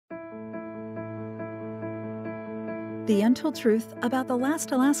The Untold Truth About the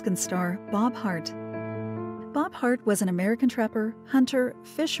Last Alaskan Star Bob Harte. Bob Harte was an American trapper, hunter,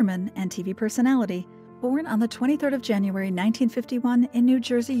 fisherman, and TV personality, born on the 23rd of January 1951 in New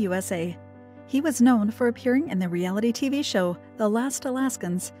Jersey, USA. He was known for appearing in the reality TV show The Last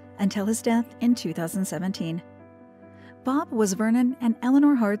Alaskans until his death in 2017. Bob was Vernon and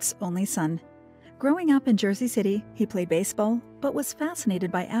Eleanor Harte's only son. Growing up in Jersey City, he played baseball, but was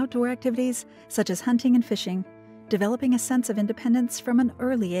fascinated by outdoor activities such as hunting and fishing, developing a sense of independence from an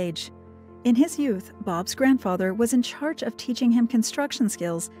early age. In his youth, Bob's grandfather was in charge of teaching him construction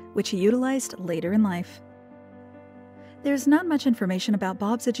skills, which he utilized later in life. There's not much information about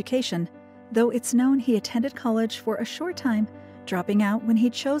Bob's education, though it's known he attended college for a short time, dropping out when he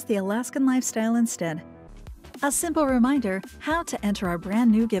chose the Alaskan lifestyle instead. A simple reminder how to enter our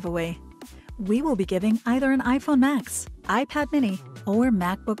brand new giveaway. We will be giving either an iPhone Max, iPad Mini, or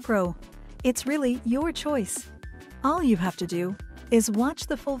MacBook Pro. It's really your choice. All you have to do is watch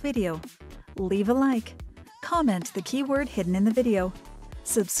the full video, leave a like, comment the keyword hidden in the video,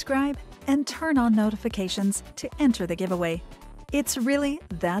 subscribe, and turn on notifications to enter the giveaway. It's really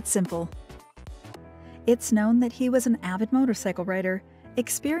that simple. It's known that he was an avid motorcycle rider,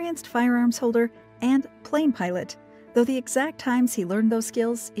 experienced firearms holder, and plane pilot, though the exact times he learned those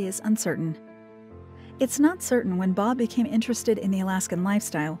skills is uncertain. It's not certain when Bob became interested in the Alaskan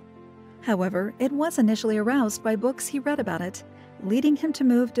lifestyle. However, it was initially aroused by books he read about it, leading him to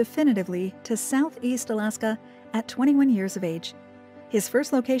move definitively to Southeast Alaska at 21 years of age. His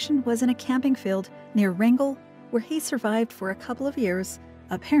first location was in a camping field near Wrangell, where he survived for a couple of years,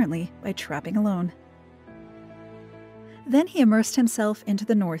 apparently by trapping alone. Then he immersed himself into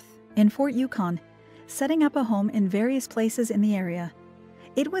the north, in Fort Yukon, setting up a home in various places in the area.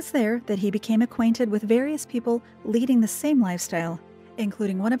 It was there that he became acquainted with various people leading the same lifestyle,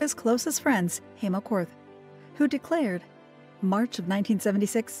 including one of his closest friends, Himokorth, who declared, "March of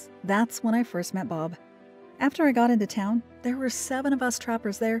 1976, that's when I first met Bob. After I got into town, there were 7 of us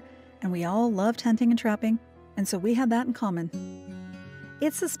trappers there, and we all loved hunting and trapping, and so we had that in common."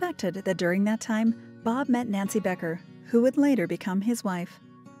 It's suspected that during that time, Bob met Nancy Becker, who would later become his wife.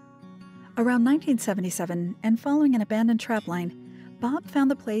 Around 1977, and following an abandoned trap line, Bob found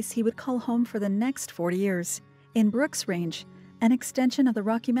the place he would call home for the next 40 years, in Brooks Range, an extension of the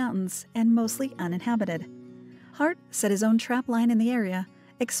Rocky Mountains and mostly uninhabited. Harte set his own trap line in the area,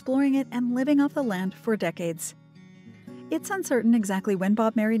 exploring it and living off the land for decades. It's uncertain exactly when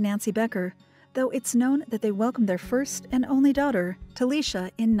Bob married Nancy Becker, though it's known that they welcomed their first and only daughter,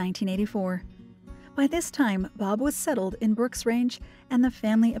 Talisha, in 1984. By this time, Bob was settled in Brooks Range, and the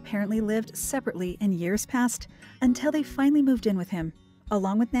family apparently lived separately in years past until they finally moved in with him,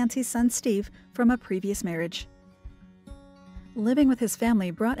 along with Nancy's son Steve from a previous marriage. Living with his family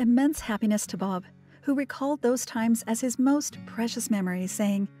brought immense happiness to Bob, who recalled those times as his most precious memories,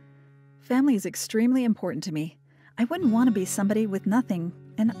 saying, "Family is extremely important to me. I wouldn't want to be somebody with nothing,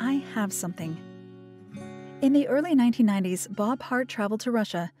 and I have something." In the early 1990s, Bob Harte traveled to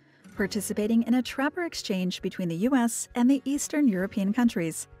Russia, participating in a trapper exchange between the U.S. and the Eastern European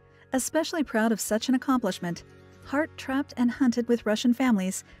countries. Especially proud of such an accomplishment, Harte trapped and hunted with Russian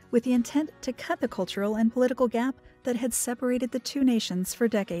families with the intent to cut the cultural and political gap that had separated the two nations for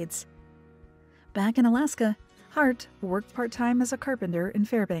decades. Back in Alaska, Harte worked part-time as a carpenter in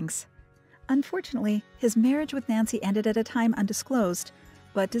Fairbanks. Unfortunately, his marriage with Nancy ended at a time undisclosed,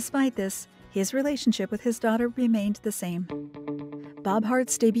 but despite this, his relationship with his daughter remained the same. Bob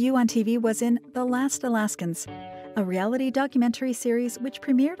Harte's debut on TV was in The Last Alaskans, a reality documentary series which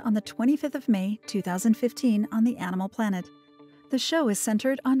premiered on the 25th of May, 2015 on the Animal Planet. The show is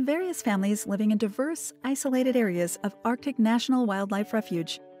centered on various families living in diverse, isolated areas of Arctic National Wildlife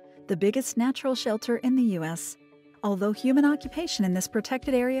Refuge, the biggest natural shelter in the U.S. Although human occupation in this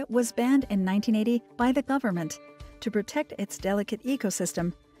protected area was banned in 1980 by the government to protect its delicate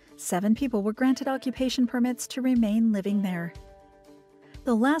ecosystem, 7 people were granted occupation permits to remain living there.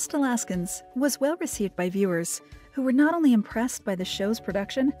 The Last Alaskans was well received by viewers, who were not only impressed by the show's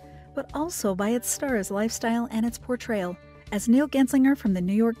production, but also by its star's lifestyle and its portrayal. As Neil Genslinger from the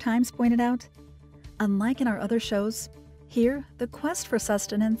New York Times pointed out, unlike in our other shows, here the quest for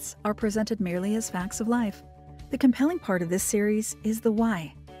sustenance are presented merely as facts of life. The compelling part of this series is the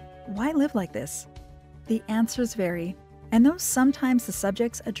why. Why live like this? The answers vary, and though sometimes the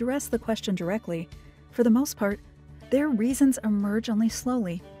subjects address the question directly, for the most part, their reasons emerge only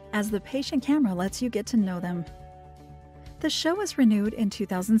slowly, as the patient camera lets you get to know them. The show was renewed in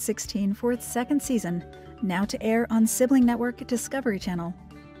 2016 for its 2nd season, now to air on sibling network Discovery Channel.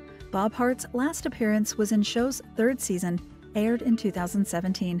 Bob Harte's last appearance was in show's 3rd season, aired in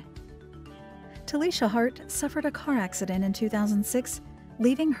 2017. Talisha Harte suffered a car accident in 2006,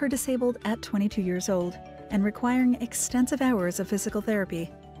 leaving her disabled at 22 years old and requiring extensive hours of physical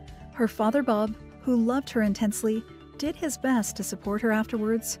therapy. Her father, Bob, who loved her intensely, did his best to support her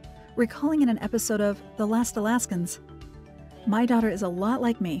afterwards, recalling in an episode of The Last Alaskans, "My daughter is a lot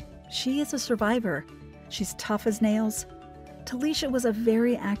like me. She is a survivor. She's tough as nails." Talisha was a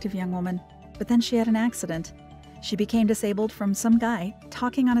very active young woman, but then she had an accident. She became disabled from some guy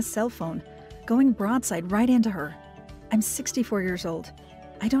talking on a cell phone, going broadside right into her. "I'm 64 years old.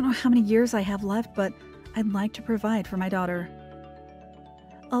 I don't know how many years I have left, but I'd like to provide for my daughter."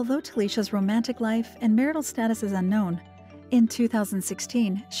 Although Talisha's romantic life and marital status is unknown, in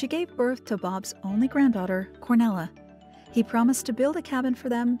 2016 she gave birth to Bob's only granddaughter, Cornella. He promised to build a cabin for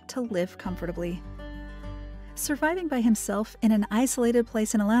them to live comfortably. Surviving by himself in an isolated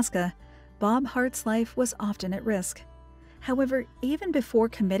place in Alaska, Bob Harte's life was often at risk. However, even before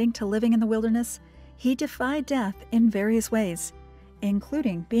committing to living in the wilderness, he defied death in various ways,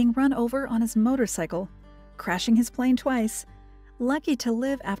 including being run over on his motorcycle, crashing his plane twice, lucky to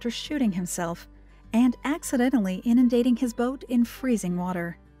live after shooting himself, and accidentally inundating his boat in freezing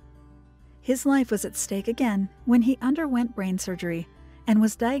water. His life was at stake again when he underwent brain surgery and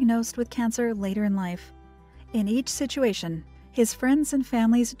was diagnosed with cancer later in life. In each situation, his friends and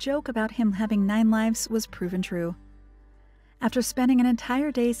family's joke about him having 9 lives was proven true. After spending an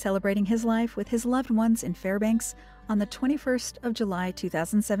entire day celebrating his life with his loved ones in Fairbanks on the 21st of July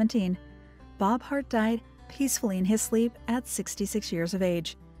 2017, Bob Harte died peacefully in his sleep at 66 years of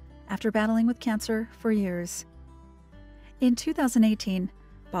age, after battling with cancer for years. In 2018,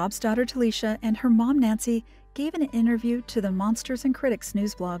 Bob's daughter Talisha and her mom Nancy gave an interview to the Monsters and Critics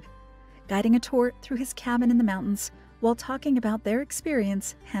news blog, guiding a tour through his cabin in the mountains while talking about their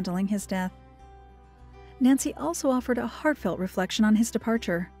experience handling his death. Nancy also offered a heartfelt reflection on his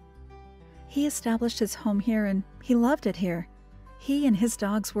departure. "He established his home here and he loved it here. He and his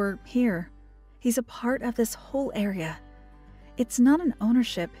dogs were here. He's a part of this whole area. It's not an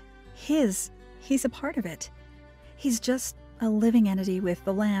ownership. He's a part of it. He's just a living entity with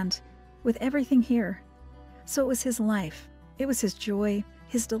the land, with everything here. So it was his life. It was his joy,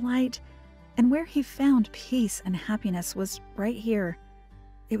 his delight, and where he found peace and happiness was right here.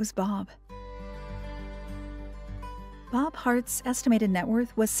 It was Bob." Bob Harte's estimated net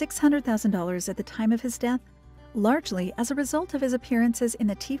worth was $600,000 at the time of his death, largely as a result of his appearances in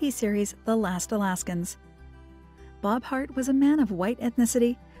the TV series The Last Alaskans. Bob Harte was a man of white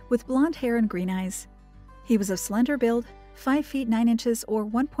ethnicity with blonde hair and green eyes. He was of slender build, 5 feet 9 inches or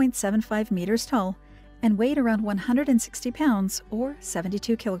 1.75 meters tall, and weighed around 160 pounds or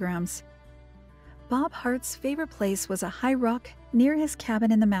 72 kilograms. Bob Harte's favorite place was a high rock near his cabin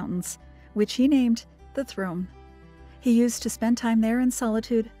in the mountains, which he named the Throne. He used to spend time there in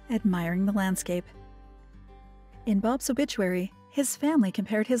solitude, admiring the landscape. In Bob's obituary, his family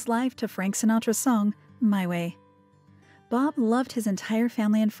compared his life to Frank Sinatra's song, "My Way." Bob loved his entire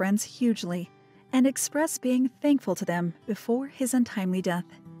family and friends hugely, and expressed being thankful to them before his untimely death.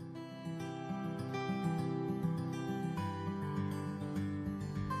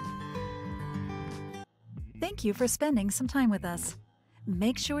 Thank you for spending some time with us.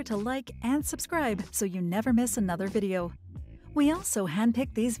 Make sure to like and subscribe so you never miss another video. We also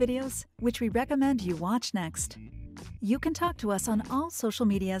handpick these videos, which we recommend you watch next. You can talk to us on all social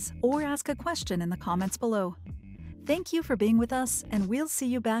medias or ask a question in the comments below. Thank you for being with us, and we'll see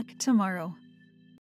you back tomorrow.